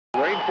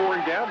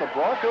pouring down, the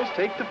Broncos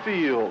take the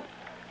field.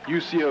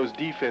 UCO's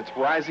defense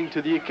rising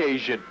to the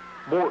occasion.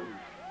 Morton,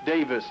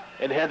 Davis,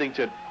 and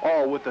Heathington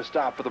all with the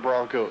stop for the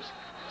Broncos.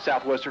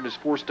 Southwestern is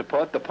forced to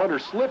punt. The punter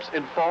slips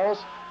and falls.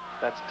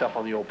 That's tough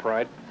on the old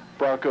pride.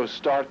 Broncos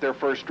start their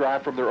first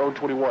drive from their own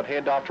 21.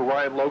 Handoff to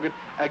Ryan Logan.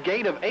 A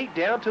gain of 8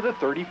 down to the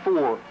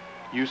 34.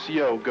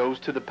 UCO goes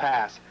to the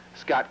pass.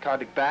 Scott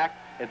Condick back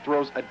and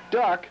throws a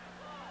duck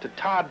to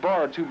Todd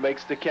Barnes, who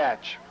makes the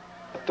catch.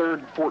 3rd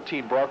and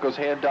 14. Broncos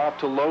hand off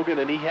to Logan,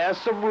 and he has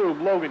some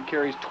room. Logan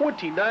carries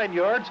 29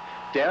 yards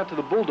down to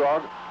the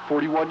Bulldog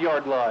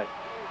 41-yard line.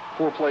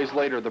 4 plays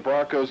later, the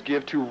Broncos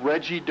give to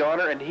Reggie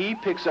Donner, and he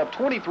picks up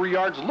 23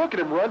 yards. Look at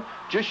him run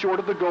just short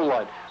of the goal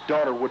line.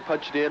 Donner would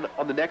punch it in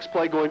on the next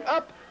play, going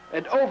up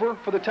and over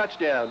for the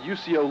touchdown.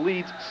 UCO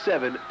leads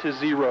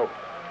 7-0.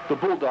 The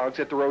Bulldogs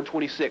at their own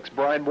 26.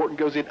 Brian Morton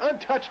goes in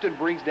untouched and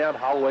brings down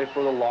Holloway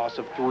for the loss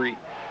of 3.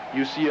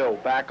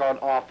 UCO back on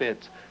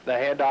offense. The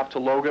handoff to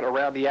Logan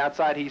around the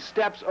outside. He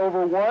steps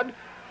over one,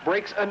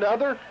 breaks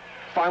another,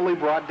 finally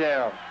brought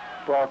down.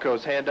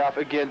 Broncos handoff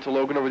again to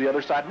Logan over the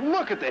other side.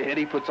 Look at the hit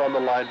he puts on the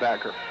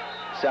linebacker.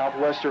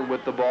 Southwestern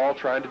with the ball,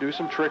 trying to do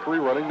some trickery,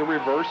 running the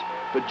reverse,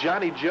 but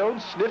Johnny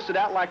Jones sniffs it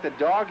out like the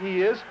dog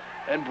he is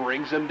and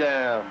brings him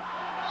down.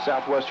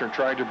 Southwestern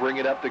trying to bring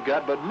it up the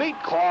gut, but meet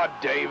Claude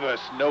Davis.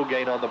 No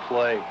gain on the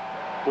play.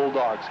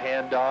 Bulldogs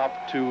hand off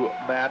to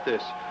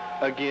Mathis.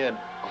 Again,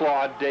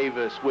 Claude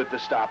Davis with the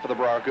stop for the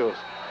Broncos.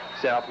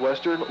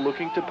 Southwestern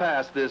looking to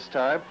pass this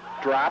time.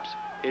 Drops.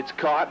 It's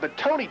caught, but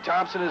Tony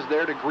Thompson is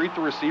there to greet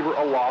the receiver.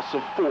 A loss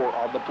of 4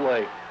 on the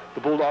play.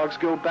 The Bulldogs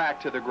go back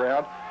to the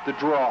ground. The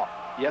draw.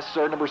 Yes,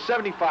 sir, number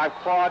 75,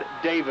 Claude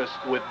Davis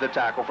with the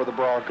tackle for the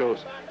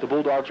Broncos. The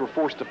Bulldogs were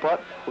forced to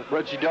punt with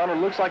Reggie Donner.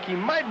 Looks like he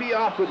might be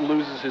off, but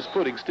loses his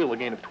footing. Still a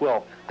gain of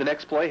 12. The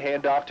next play,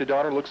 handoff to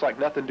Donner. Looks like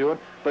nothing doing,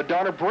 but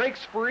Donner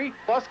breaks free.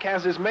 Busk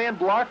has his man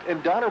blocked,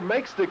 and Donner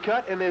makes the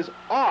cut and is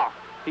off.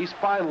 He's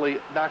finally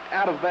knocked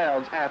out of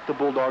bounds at the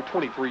Bulldog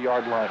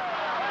 23-yard line.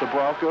 The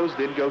Broncos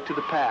then go to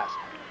the pass.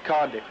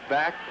 Condick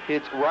back,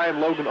 hits Ryan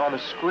Logan on a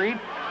screen,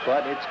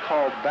 but it's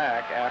called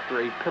back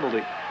after a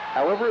penalty.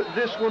 However,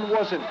 this one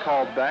wasn't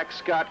called back.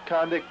 Scott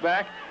Condick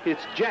back,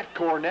 hits Jet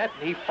Cornett,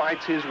 and he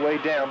fights his way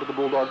down to the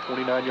Bulldog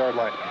 29-yard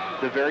line.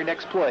 The very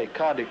next play,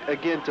 Condick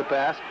again to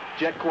pass.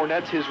 Jet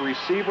Cornett's his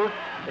receiver,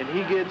 and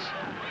he gets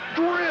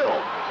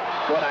drilled.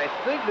 But I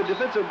think the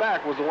defensive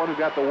back was the one who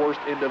got the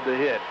worst end of the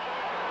hit.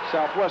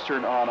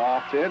 Southwestern on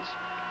offense,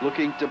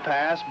 looking to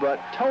pass,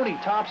 but Tony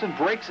Thompson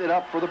breaks it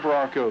up for the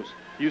Broncos.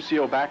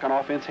 UCO back on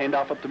offense,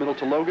 handoff up the middle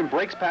to Logan,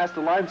 breaks past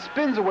the line,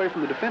 spins away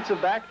from the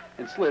defensive back,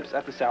 and slips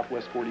at the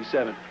Southwest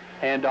 47.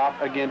 Handoff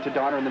again to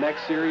Donner in the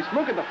next series.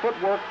 Look at the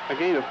footwork, a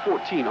gain of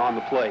 14 on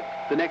the play.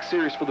 The next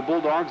series for the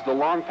Bulldogs, the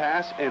long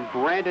pass, and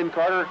Brandon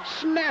Carter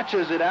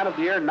snatches it out of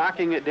the air,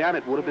 knocking it down.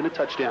 It would have been a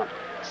touchdown.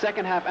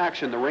 Second half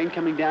action, the rain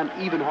coming down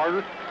even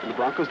harder, and the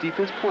Broncos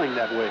defense playing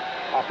that way.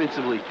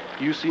 Offensively,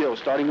 UCO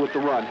starting with the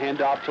run,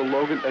 handoff to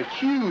Logan, a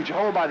huge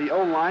hole by the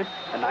O-line,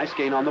 a nice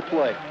gain on the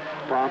play.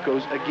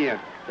 Broncos again,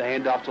 the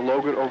handoff to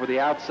Logan over the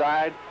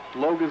outside.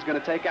 Logan's going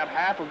to take out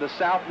half of the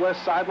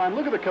Southwest sideline.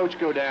 Look at the coach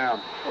go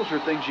down. Those are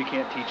things you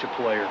can't teach a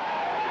player.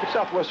 If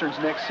Southwestern's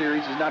next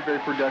series is not very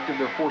productive,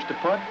 they're forced to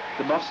punt.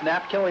 The muff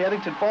snap, Kelly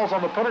Heathington falls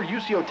on the punter.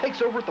 UCO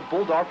takes over at the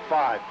Bulldog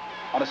 5.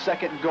 On a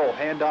second and goal,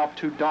 handoff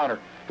to Donner,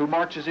 who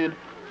marches in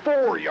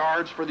 4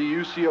 yards for the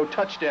UCO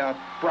touchdown.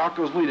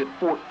 Broncos lead at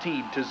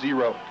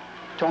 14-0.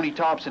 Tony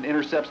Thompson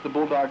intercepts the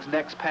Bulldogs'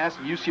 next pass,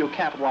 and UCO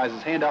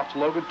capitalizes. Handoff to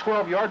Logan,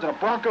 12 yards and a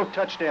Bronco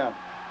touchdown.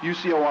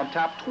 UCO on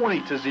top,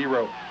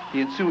 20-0. The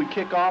ensuing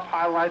kickoff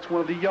highlights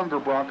one of the younger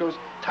Broncos.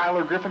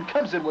 Tyler Griffin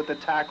comes in with the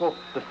tackle.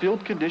 The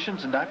field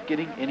conditions not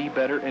getting any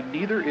better, and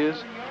neither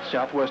is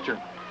Southwestern.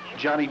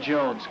 Johnny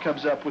Jones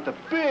comes up with a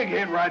big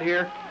hit right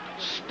here.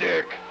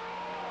 Stick.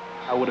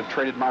 I would have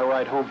traded my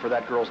ride home for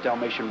that girl's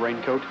Dalmatian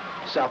raincoat.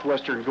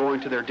 Southwestern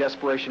going to their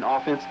desperation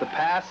offense. The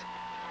pass,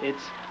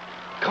 it's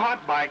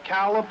caught by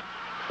Callop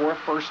for a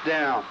first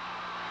down.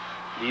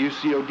 The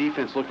UCO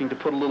defense looking to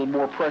put a little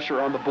more pressure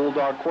on the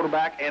Bulldog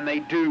quarterback, and they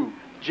do.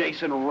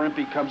 Jason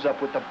Rempe comes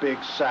up with a big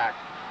sack.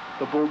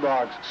 The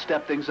Bulldogs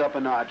step things up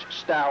a notch.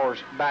 Stowers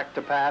back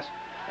to pass,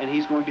 and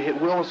he's going to hit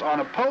Willis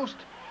on a post.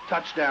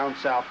 Touchdown,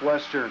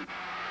 Southwestern.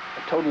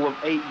 A total of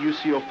 8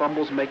 UCO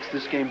fumbles makes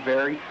this game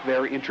very,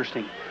 very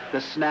interesting.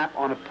 The snap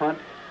on a punt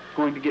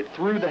going to get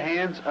through the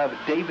hands of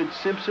David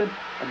Simpson,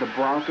 and the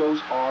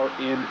Broncos are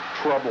in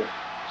trouble.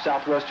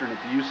 Southwestern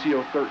at the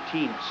UCO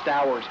 13.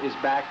 Stowers is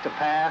back to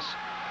pass,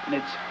 and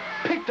it's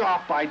picked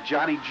off by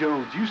Johnny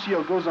Jones.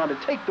 UCO goes on to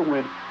take the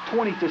win,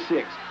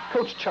 20-6.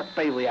 Coach Chuck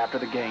Bailey after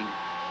the game.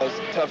 It was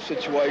a tough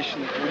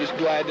situation. We're just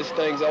glad this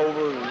thing's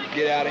over and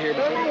get out of here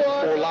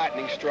before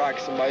lightning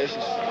strikes somebody.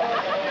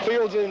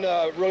 Field's in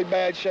really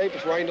bad shape.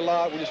 It's rained a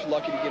lot. We're just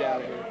lucky to get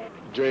out of here.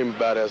 Dream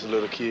about it as a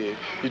little kid.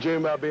 You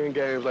dream about being in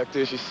games like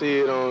this. You see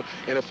it on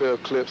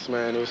NFL clips,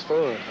 man. It was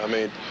fun. I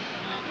mean,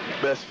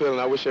 best feeling.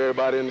 I wish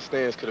everybody in the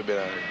stands could have been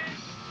out here.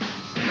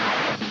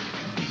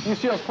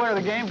 UCO's player of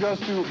the game goes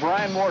to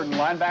Brian Morton,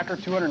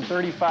 linebacker,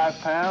 235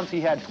 pounds. He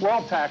had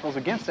 12 tackles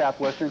against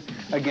Southwestern,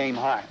 a game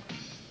high.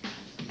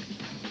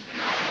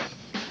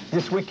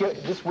 This week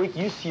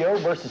UCO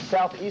versus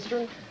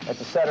Southeastern.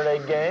 That's a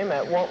Saturday game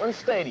at Wantland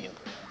Stadium.